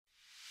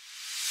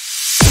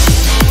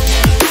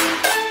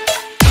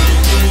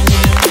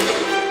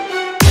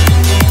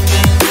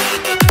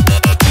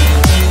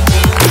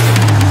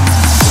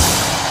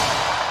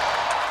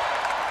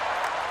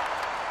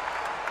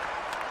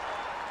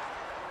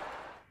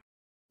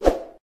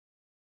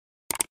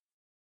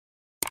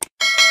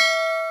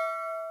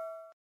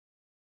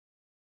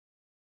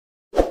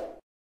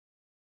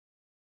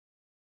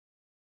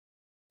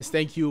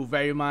Thank you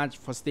very much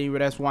for staying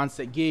with us once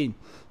again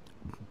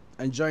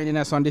and joining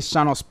us on this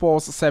channel,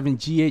 Sports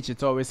 7GH.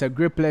 It's always a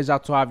great pleasure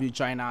to have you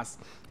join us.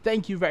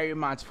 Thank you very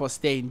much for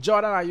staying.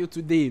 Jordan Ayew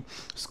today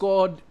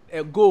scored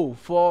a goal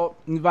for,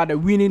 in fact, a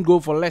winning goal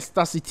for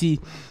Leicester City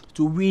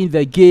to win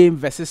the game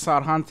versus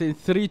Southampton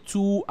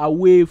 3-2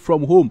 away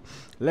from home.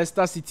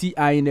 Leicester City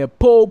are in a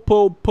pole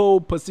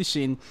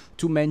position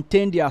to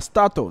maintain their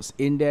status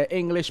in the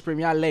English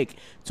Premier League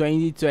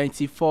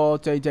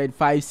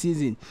 2024-2025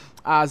 season,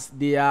 as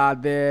they are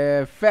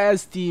the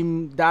first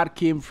team that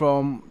came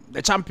from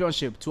the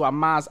championship to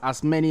amass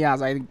as many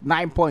as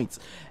 9 points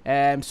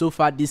so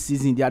far this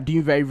season. They are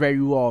doing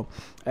very well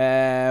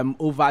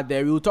over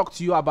there. We'll talk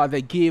to you about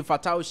the game.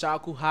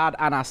 Partey had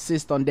an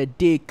assist on the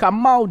day.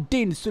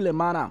 Kamaldeen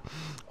Kudus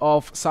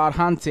of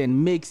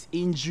Southampton makes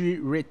injury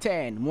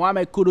return.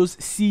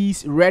 Kudus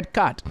sees red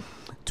card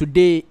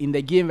today in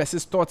the game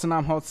versus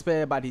Tottenham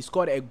Hotspur, but he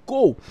scored a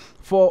goal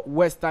for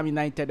West Ham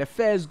United, the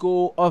first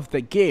goal of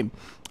the game.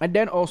 And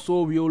then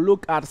also we'll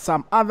look at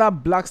some other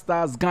Black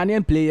Stars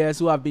Ghanaian players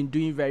who have been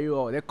doing very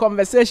well. The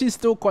conversation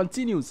still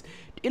continues.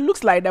 It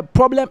looks like the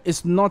problem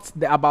is not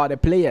about the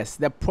players.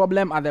 The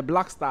problem are the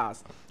Black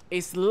Stars.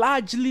 It's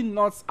largely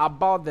not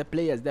about the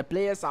players. The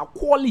players are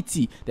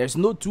quality. There's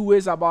no two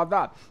ways about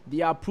that.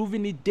 They are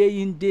proving it day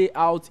in, day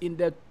out in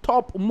the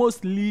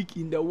topmost league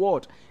in the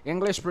world,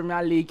 English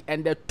Premier League,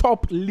 and the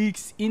top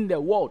leagues in the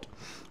world.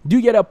 Do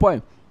you get a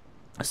point?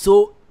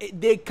 So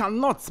they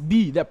cannot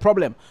be the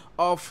problem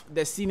of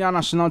the senior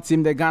national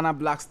team, the Ghana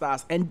Black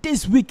Stars. And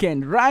this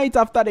weekend, right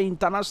after the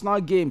international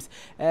games,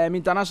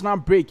 international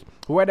break,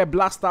 where the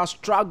Black Stars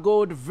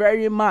struggled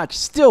very much,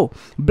 still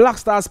Black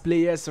Stars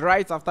players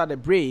right after the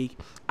break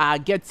are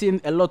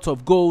getting a lot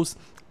of goals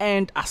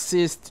and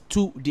assist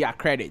to their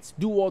credits.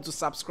 Do want to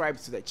subscribe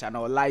to the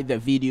channel, like the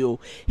video,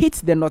 hit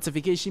the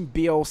notification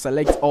bell,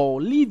 select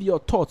all, leave your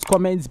thoughts,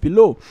 comments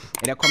below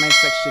in the comment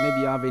section if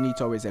you have any.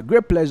 It's always a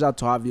great pleasure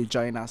to have you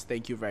join us.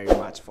 Thank you very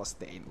much for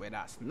staying with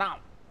us. Now,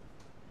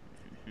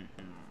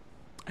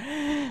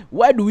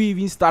 where do we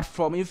even start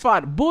from? In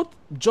fact, both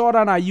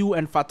Jordan Ayew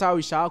and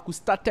Partey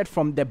started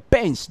from the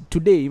bench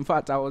today. In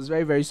fact, I was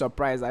very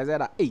surprised. I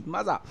said, hey,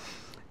 Maza,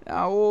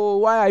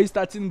 why are you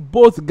starting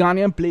both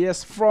Ghanaian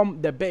players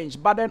from the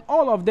bench? But then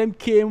all of them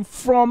came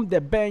from the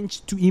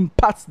bench to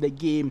impact the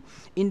game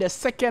in the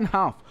second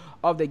half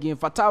of the game.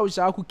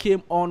 Partey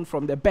came on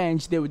from the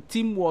bench. The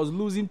team was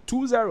losing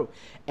 2-0,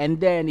 and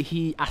then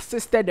he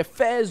assisted the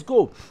first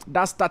goal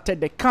that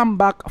started the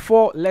comeback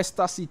for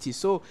Leicester City.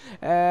 So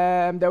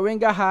the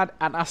winger had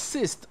an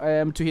assist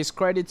to his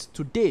credit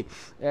today,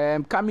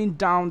 coming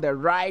down the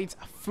right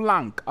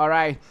flank. All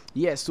right,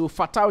 yes. So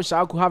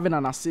Partey having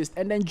an assist,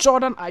 and then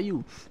Jordan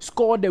Ayew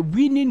scored the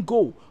winning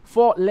goal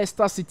for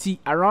Leicester City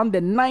around the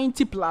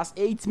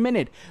 90+8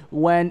 minute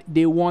when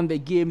they won the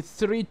game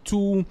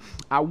 3-2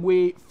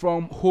 away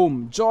from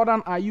home.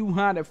 Jordan Ayew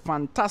had a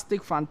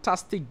fantastic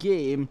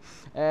game.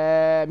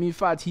 In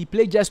fact, he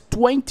played just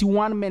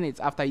 21 minutes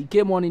after he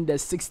came on in the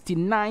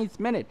 69th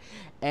minute,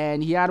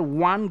 and he had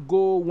 1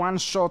 goal, 1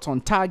 shot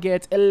on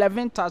target,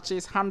 11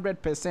 touches,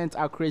 100%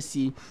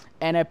 accuracy,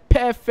 and a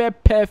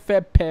perfect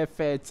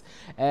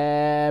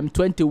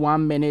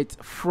 21 minutes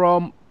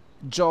from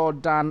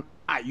Jordan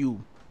Ayew.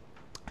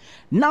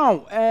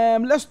 Now,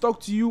 let's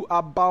talk to you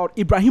about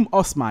Ibrahim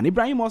Osman.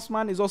 Ibrahim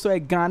Osman is also a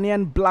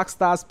Ghanaian Black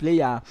Stars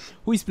player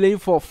who is playing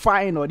for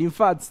Feyenoord. In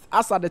fact,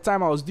 as at the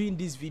time I was doing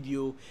this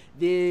video,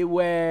 they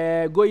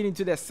were going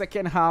into the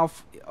second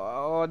half,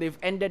 or they've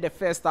ended the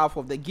first half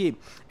of the game,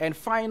 and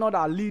Feyenoord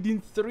are leading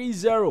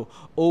 3-0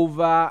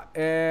 over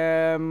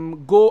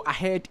Go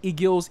Ahead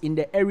Eagles in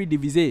the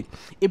Eredivisie.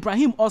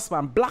 Ibrahim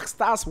Osman, Black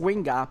Stars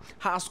winger,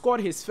 has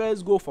scored his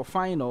first goal for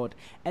Feyenoord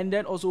and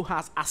then also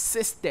has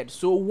assisted.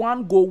 So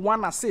 1 goal,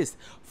 1 assist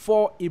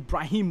for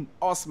Ibrahim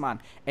Osman,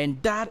 and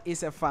that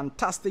is a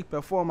fantastic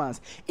performance.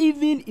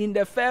 Even in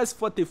the first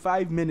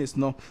 45 minutes,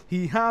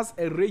 he has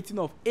a rating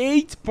of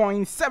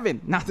 8.7.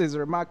 That is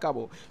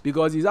remarkable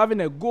because he's having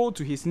a goal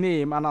to his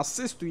name, an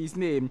assist to his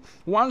name,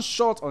 1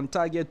 shot on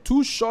target,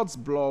 2 shots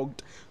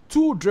blocked,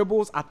 2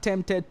 dribbles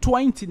attempted,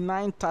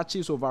 29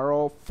 touches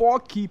overall, 4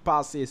 key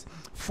passes,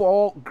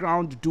 4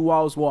 ground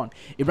duels won.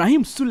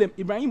 Ibrahim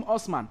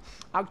Osman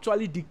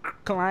actually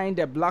declined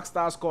the Black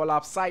Stars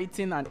call-up,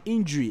 citing an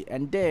injury,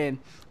 and then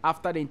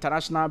after the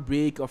international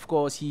break, of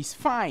course, he's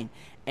fine.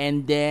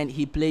 And then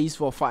he plays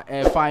for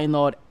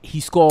Feyenoord, he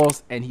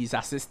scores, and he's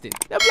assisting.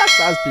 The Black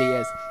Stars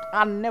players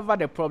are never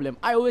the problem.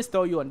 I always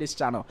tell you on this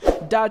channel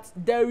that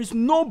there is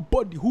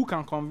nobody who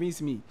can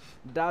convince me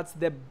that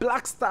the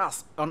Black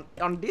Stars on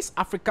this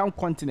African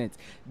continent,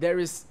 there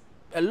is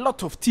a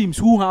lot of teams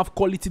who have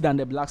quality than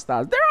the Black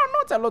Stars. There are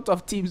not a lot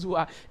of teams who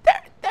are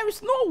there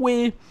is no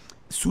way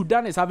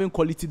Sudan is having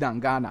quality than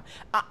Ghana.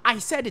 I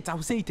said it, I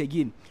will say it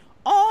again.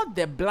 All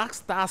the Black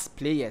Stars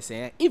players,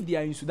 if they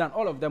are in Sudan,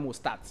 all of them will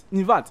start.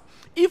 In fact,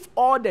 if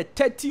all the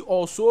 30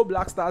 or so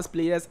Black Stars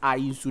players are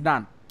in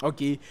Sudan,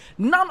 okay,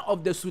 none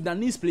of the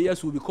Sudanese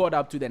players will be called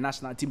up to the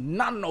national team.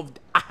 None of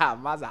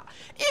the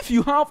If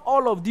you have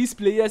all of these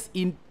players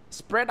in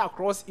spread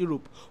across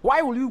Europe.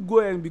 Why will you go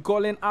and be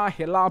calling our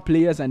Hilal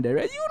players and the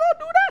rest? You don't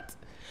do that.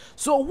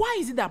 So why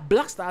is it that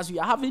Black Stars, we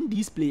are having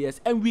these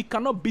players and we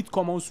cannot beat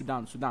common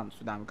Sudan? We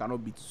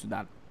cannot beat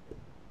Sudan.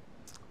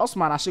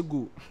 Osman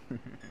Ashegu.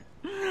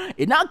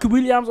 Inaki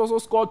Williams also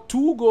scored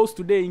 2 goals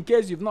today, in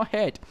case you've not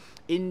heard.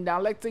 In the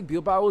Athletic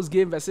Bilbao's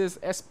game versus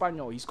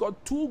Espanyol, he scored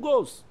 2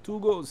 goals. 2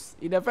 goals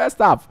in the first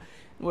half.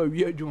 Well,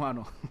 weird,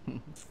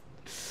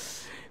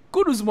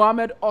 Kudus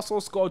Mohamed also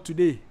scored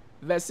today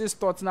versus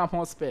Tottenham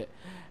Hotspur.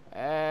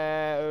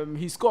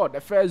 He scored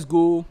the first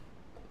goal.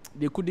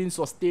 They couldn't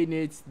sustain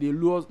it. They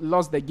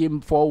lost the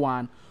game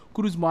 4-1.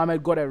 Kudus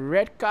Mohamed got a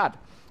red card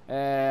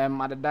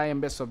at the dying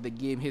best of the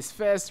game. His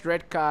first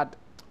red card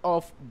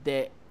of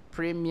the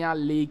Premier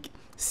League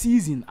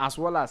season, as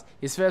well as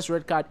his first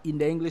red card in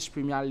the English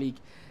Premier League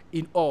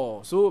in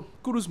all. So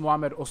Kudus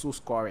Mohamed also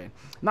scoring.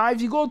 Now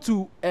if you go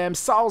to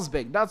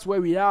Salzburg, that's where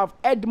we have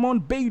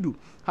Edmond Beidou.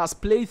 Has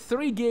played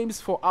 3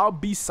 games for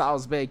RB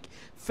Salzburg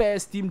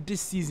first team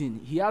this season.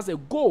 He has a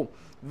goal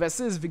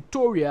versus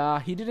Victoria.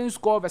 He didn't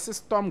score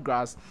versus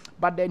Stormgrass,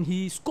 but then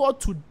he scored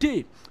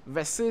today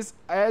versus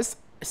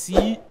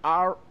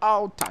SCR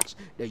Touch.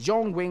 The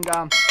young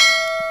winger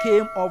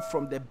came up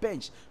from the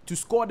bench to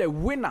score the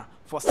winner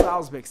for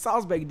Salzburg.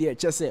 Salzburg there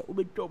just said,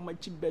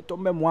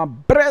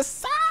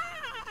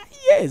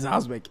 yes,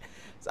 Salzburg.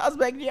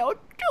 Salzburg there,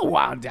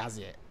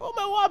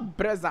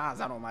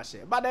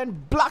 but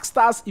then Black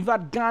Stars, in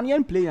fact,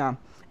 Ghanaian player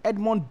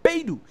Edmond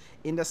Beidou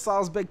in the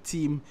Salzburg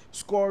team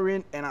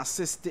scoring an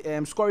assist,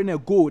 scoring a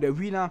goal, the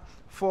winner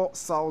for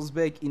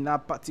Salzburg in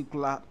that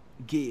particular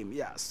game.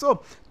 Yeah,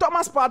 so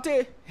Thomas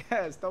Partey,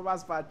 yes,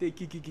 Thomas Partey,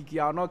 Kiki,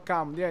 I'll not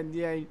come.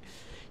 Yeah.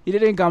 He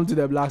didn't come to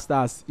the Black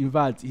Stars. In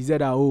fact, he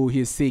said that, oh,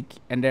 he's sick,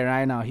 and then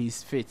right now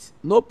he's fit.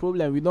 No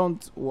problem.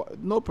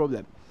 No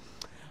problem.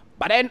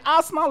 But then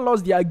Arsenal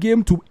lost their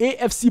game to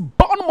AFC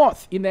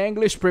Bournemouth in the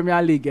English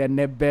Premier League, and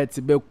they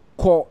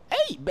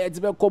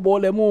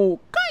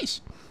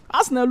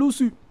Arsenal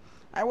lose.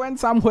 I went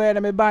somewhere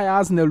and I buy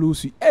Arsenal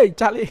lose. Hey,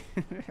 Charlie.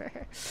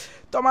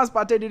 Thomas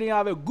Partey didn't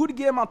have a good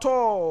game at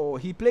all.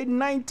 He played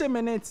 90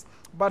 minutes,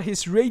 but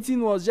his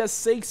rating was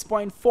just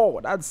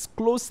 6.4. That's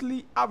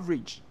closely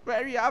average.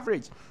 Very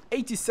average.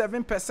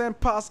 87%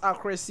 pass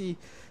accuracy.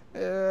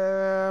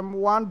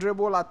 1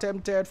 dribble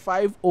attempted.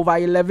 5 over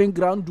 11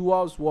 ground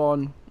duels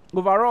won.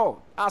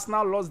 Overall,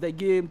 Arsenal lost the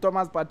game.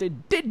 Thomas Partey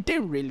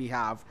didn't really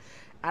have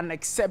an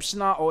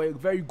exceptional or a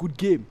very good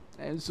game.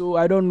 And so,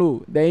 I don't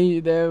know.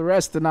 The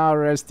rest now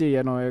resting,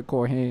 you know,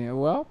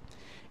 well,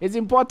 it's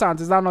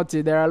important, is that not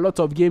it? There are a lot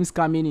of games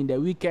coming in the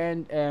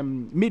weekend,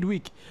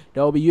 midweek.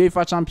 There will be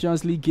UEFA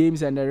Champions League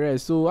games and the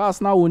rest. So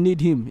Arsenal will need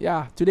him.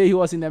 Yeah, today he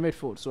was in the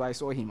midfield, so I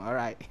saw him. All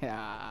right.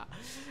 Yeah.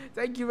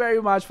 Thank you very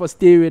much for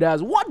staying with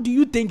us. What do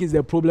you think is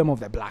the problem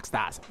of the Black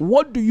Stars?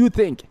 What do you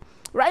think?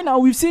 Right now,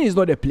 we've seen it's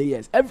not the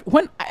players.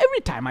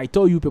 Every time I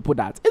tell you people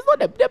that, it's not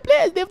the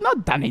players. They've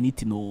not done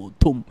anything. No,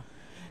 Tom.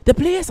 The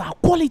players are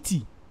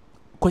quality.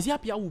 Because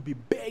Yapia will be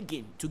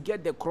begging to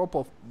get the crop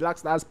of Black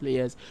Stars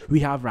players we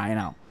have right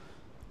now.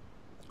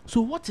 So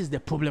what is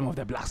the problem of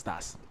the Black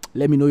Stars?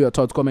 Let me know your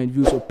thoughts, comment,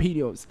 views,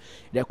 opinions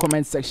in the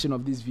comment section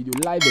of this video.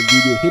 Like the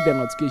video, hit the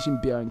notification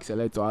bell and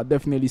select. I'll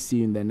definitely see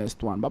you in the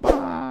next one.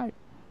 Bye-bye.